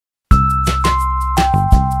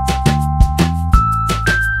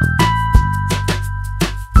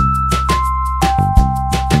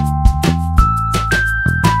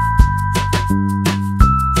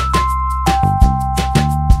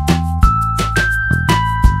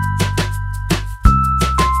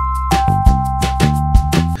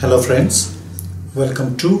Hello friends, welcome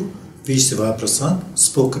to vsivaprasadtutor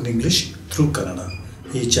spoken English through Kannada.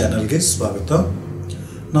 ಈ ಚಾನೆಲ್ಗೆ ಸ್ವಾಗತ.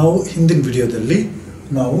 ನಾವು ಹಿಂದಿನ ವಿಡಿಯೋದಲ್ಲಿ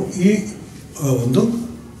ನಾವು ಈ ಒಂದು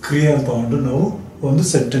ಕ್ರಿಯೆ ತಗೊಂಡು ನಾವು ಒಂದು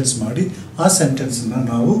ಸೆಂಟೆನ್ಸ್ ಮಾಡಿ ಆ ಸೆಂಟೆನ್ಸ್ ಅನ್ನು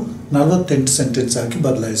ನಾವು 48 ಸೆಂಟೆನ್ಸ್ ಆಗಿ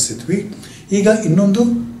ಬದಲಾಯಿಸಿದ್ವಿ. ಈಗ ಇನ್ನೊಂದು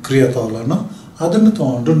ಕ್ರಿಯೆ ತಗೊಳ್ಳೋಣ, ಅದನ್ನು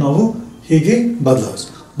ತಗೊಂಡು ನಾವು ಹೀಗೆ ಬದಲಾಯಿಸ.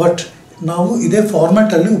 ಬಟ್ ನಾವು ಇದೇ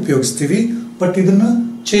ಫಾರ್ಮ್ಯಾಟ್ ಅಲ್ಲಿ ಉಪಯೋಗಿಸ್ತೀವಿ, ಬಟ್ ಇದನ್ನು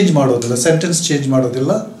ಚೇಂಜ್ ಮಾಡೋದಿಲ್ಲ, ಸೆಂಟೆನ್ಸ್ ಚೇಂಜ್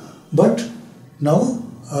ಮಾಡೋದಿಲ್ಲ, ಬಟ್ ನಾವು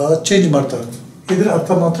ಚೇಂಜ್ ಮಾಡ್ತಾ ಇರ್ತೀವಿ. ಇದರ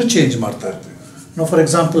ಅರ್ಥ ಮಾತ್ರ ಚೇಂಜ್ ಮಾಡ್ತಾ ಇರ್ತೀವಿ. ನಾವು ಫಾರ್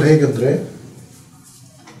ಎಕ್ಸಾಂಪಲ್ ಹೇಗಂದ್ರೆ,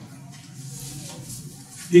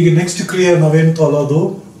 ಈಗ ನೆಕ್ಸ್ಟ್ ಕ್ರಿಯೆ ನಾವೇನು ತಗೊಳ್ಳೋದು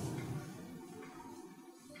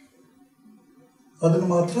ಅದನ್ನು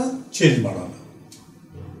ಮಾತ್ರ ಚೇಂಜ್ ಮಾಡೋಣ,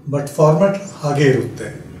 ಬಟ್ ಫಾರ್ಮ್ಯಾಟ್ ಹಾಗೆ ಇರುತ್ತೆ.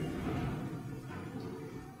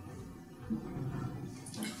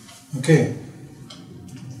 ಓಕೆ,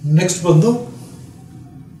 ನೆಕ್ಸ್ಟ್ ಬಂದು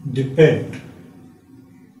ಡಿಪೆಂಡ್.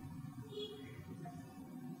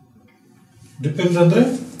 ಡಿಪೆಂಡ್ ಅಂದ್ರೆ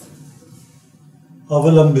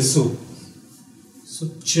ಅವಲಂಬಿಸು. So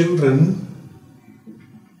children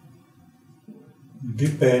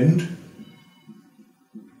depend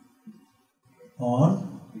on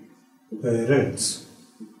parents.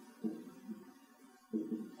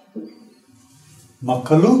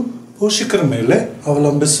 ಮಕ್ಕಳು ಪೋಷಕರ ಮೇಲೆ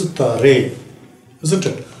ಅವಲಂಬಿಸುತ್ತಾರೆ.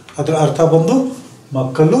 ಅದರ ಅರ್ಥ ಬಂದು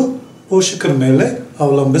ಮಕ್ಕಳು ಪೋಷಕರ ಮೇಲೆ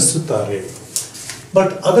ಅವಲಂಬಿಸುತ್ತಾರೆ.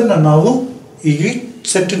 ಬಟ್ ಅದನ್ನು ನಾವು ಈಗ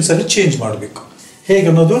ಸೆಂಟೆನ್ಸ್ ಅಲ್ಲಿ ಚೇಂಜ್ ಮಾಡಬೇಕು.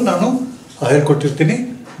 ಹೇಗನ್ನೋದು ನಾನು ಹೇಳ್ಕೊಟ್ಟಿರ್ತೀನಿ.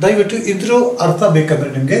 ದಯವಿಟ್ಟು ಇದ್ರ ಅರ್ಥ ಬೇಕಂದ್ರೆ,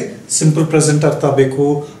 ನಿಮಗೆ ಸಿಂಪಲ್ ಪ್ರೆಸೆಂಟ್ ಅರ್ಥ ಬೇಕು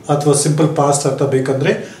ಅಥವಾ ಸಿಂಪಲ್ ಪಾಸ್ಟ್ ಅರ್ಥ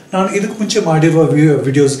ಬೇಕಂದ್ರೆ ನಾನು ಇದಕ್ಕೆ ಮುಂಚೆ ಮಾಡಿರುವ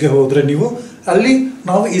ವಿಡಿಯೋಸ್ಗೆ ಹೋದರೆ ನೀವು ಅಲ್ಲಿ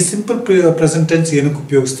ನಾವು ಈ ಸಿಂಪಲ್ ಪ್ರೆಸೆಂಟ್ ಟೆನ್ಸ್ ಏನಕ್ಕೆ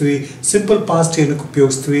ಉಪಯೋಗಿಸ್ತೀವಿ, ಸಿಂಪಲ್ ಪಾಸ್ಟ್ ಏನಕ್ಕೆ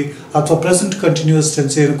ಉಪಯೋಗಿಸ್ತೀವಿ, ಅಥವಾ ಪ್ರೆಸೆಂಟ್ ಕಂಟಿನ್ಯೂಸ್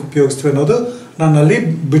ಟೆನ್ಸ್ ಏನಕ್ಕೆ ಉಪಯೋಗಿಸ್ತೀವಿ ಅನ್ನೋದು ನಾನು ಅಲ್ಲಿ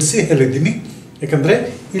ಬಿಡಿಸಿ ಹೇಳಿದ್ದೀನಿ. ಯಾಕಂದರೆ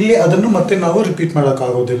ಇಲ್ಲಿ ಅದನ್ನು ಮತ್ತೆ ನಾವು ರಿಪೀಟ್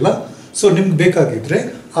ಮಾಡೋಕ್ಕಾಗೋದಿಲ್ಲ. ಸೊ ನಿಮ್ಗೆ ಬೇಕಾಗಿದ್ದರೆ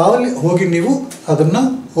ಅಲ್ಲಿ ಹೋಗಿ ನೀವು ಅದನ್ನು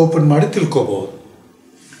ಓಪನ್ ಮಾಡಿ ತಿಳ್ಕೊಬಹುದು.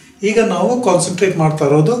 ಈಗ ನಾವು ಕಾನ್ಸಂಟ್ರೇಟ್ ಮಾಡ್ತಾ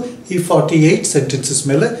ಇರೋದು ಈ 48 ಸೆಂಟೆನ್ಸಸ್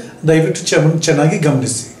ಮೇಲೆ. ದಯವಿಟ್ಟು ಚೆನ್ನಾಗಿ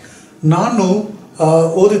ಗಮನಿಸಿ. ನಾನು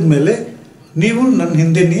ಓದಿದ ಮೇಲೆ ನೀವು ನನ್ನ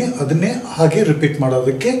ಹಿಂದೆನೇ ಅದನ್ನೇ ಹಾಗೆ ರಿಪೀಟ್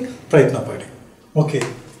ಮಾಡೋದಕ್ಕೆ ಪ್ರಯತ್ನ ಪಡಿ. Okay,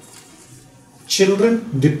 children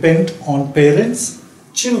depend on parents.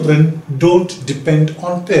 Children don't depend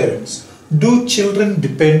on parents. Do children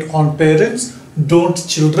depend on parents? Don't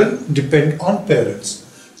children depend on parents?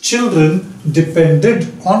 Children depended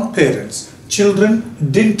on parents. Children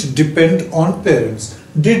didn't depend on parents.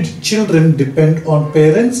 Did children depend on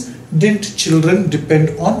parents? Didn't children depend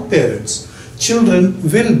on parents? Children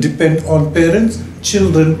will depend on parents.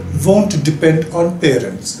 Children won't depend on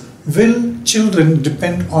parents. Will children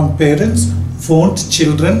depend on parents? Won't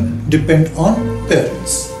children depend on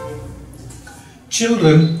parents?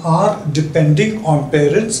 Children are depending on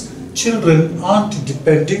parents. Children aren't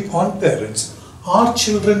depending on parents. Are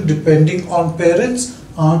children depending on parents?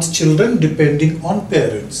 Aren't children depending on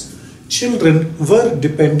parents? Children were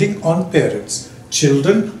depending on parents.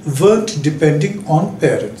 Children weren't depending on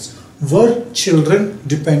parents. Were children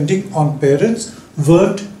depending on parents?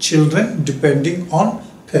 Weren't children depending on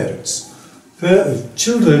parents?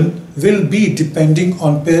 Children will be depending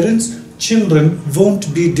on parents. Children won't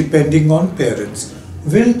be depending on parents.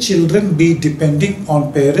 Will children be depending on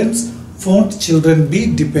parents? Won't children be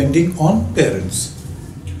depending on parents?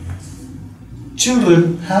 Children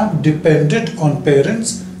have depended on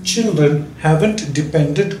parents. Children haven't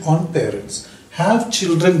depended on parents. Have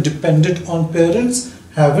children depended on parents?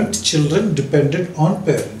 Haven't children depended on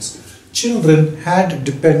parents? Children had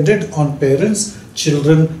depended on parents.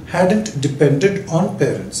 Children hadn't depended on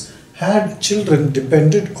parents. Had children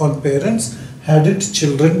depended on parents? Hadn't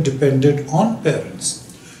children depended on parents?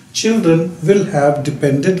 Children will have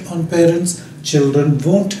depended on parents. Children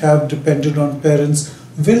won't have depended on parents.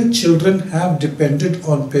 Will children have depended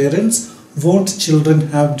on parents? Won't children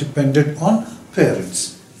have depended on parents?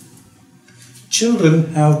 Children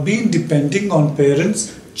have been depending on parents.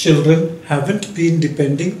 Children haven't been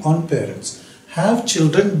depending on parents. Have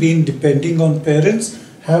children been depending on parents?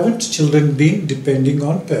 Haven't children been depending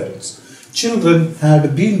on parents? Children had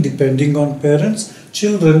been depending on parents.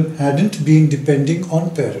 Children hadn't been depending on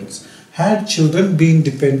parents. Had children been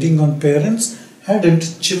depending on parents? Hadn't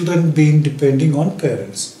children been depending on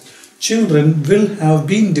parents? Children will have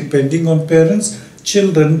been depending on parents.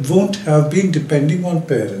 Children won't have been depending on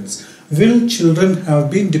parents. Will children have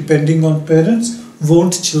been depending on parents?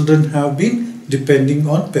 Won't children have been depending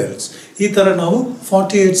on parents? ಈ ಥರ ನಾವು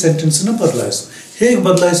 48 ಸೆಂಟೆನ್ಸನ್ನು ಬದಲಾಯಿಸ್ತೀವಿ. ಹೇಗೆ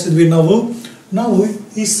ಬದಲಾಯಿಸಿದ್ವಿ ನಾವು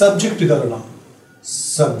ಈ subject ಇದರಲ್ಲ,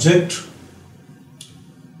 subject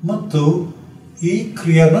ಮತ್ತು ಈ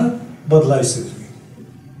ಕ್ರಿಯೆನ ಬದಲಾಯಿಸಿದ್ವಿ.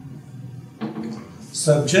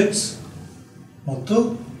 Subjects ಮತ್ತು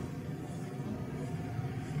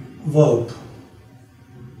verb.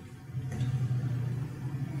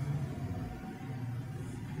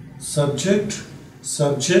 subject,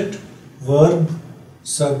 subject, verb,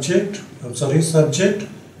 subject, subject,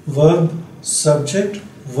 verb, subject,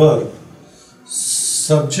 verb,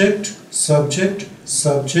 subject, subject,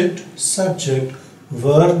 subject, subject,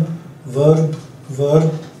 verb, verb, verb,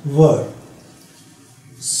 verb,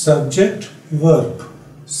 subject, verb,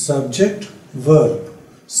 subject, verb,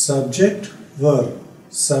 subject, verb,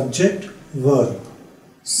 subject, verb,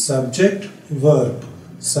 subject, verb,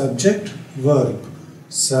 subject, verb,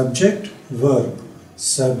 subject, verb,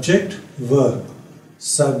 subject, verb,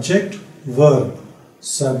 subject, verb,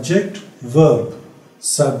 subject, verb,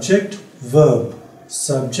 subject, verb,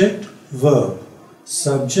 subject, verb,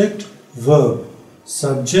 subject, verb,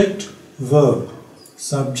 subject, verb,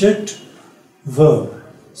 subject, verb,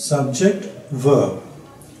 subject, verb.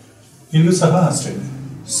 ಇಲ್ಲೂ ಸಹ ಅಷ್ಟೇ.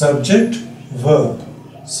 Subject, verb,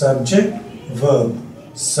 subject, verb,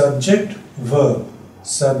 subject, verb,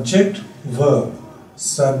 subject, verb,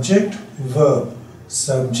 subject, verb,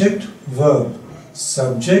 subject, verb,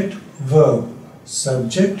 subject, verb,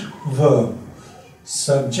 subject, verb,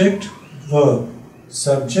 subject, verb,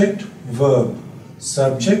 subject, verb,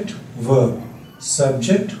 subject, verb,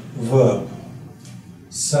 subject, verb,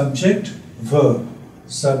 subject, verb,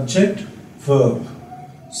 subject, verb,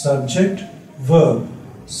 subject, verb,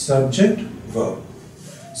 subject, verb.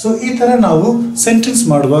 So ಈ ಥರ ನಾವು sentence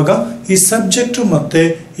ಮಾಡುವಾಗ ಈ subject ಮತ್ತು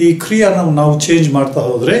ಈ ಕ್ರಿಯಾನ ನಾವು change ಮಾಡ್ತಾ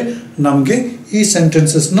ಹೋದರೆ ನಮಗೆ ಈ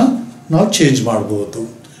ಸೆಂಟೆನ್ಸಸ್ನ ನಾವು ಚೇಂಜ್ ಮಾಡ್ಬೋದು.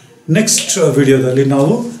 ನೆಕ್ಸ್ಟ್ ವಿಡಿಯೋದಲ್ಲಿ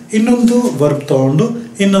ನಾವು ಇನ್ನೊಂದು ವರ್ಬ್ ತಗೊಂಡು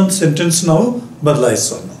ಇನ್ನೊಂದು ಸೆಂಟೆನ್ಸ್ ನಾವು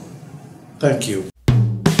ಬದಲಾಯಿಸೋಣ. Thank you.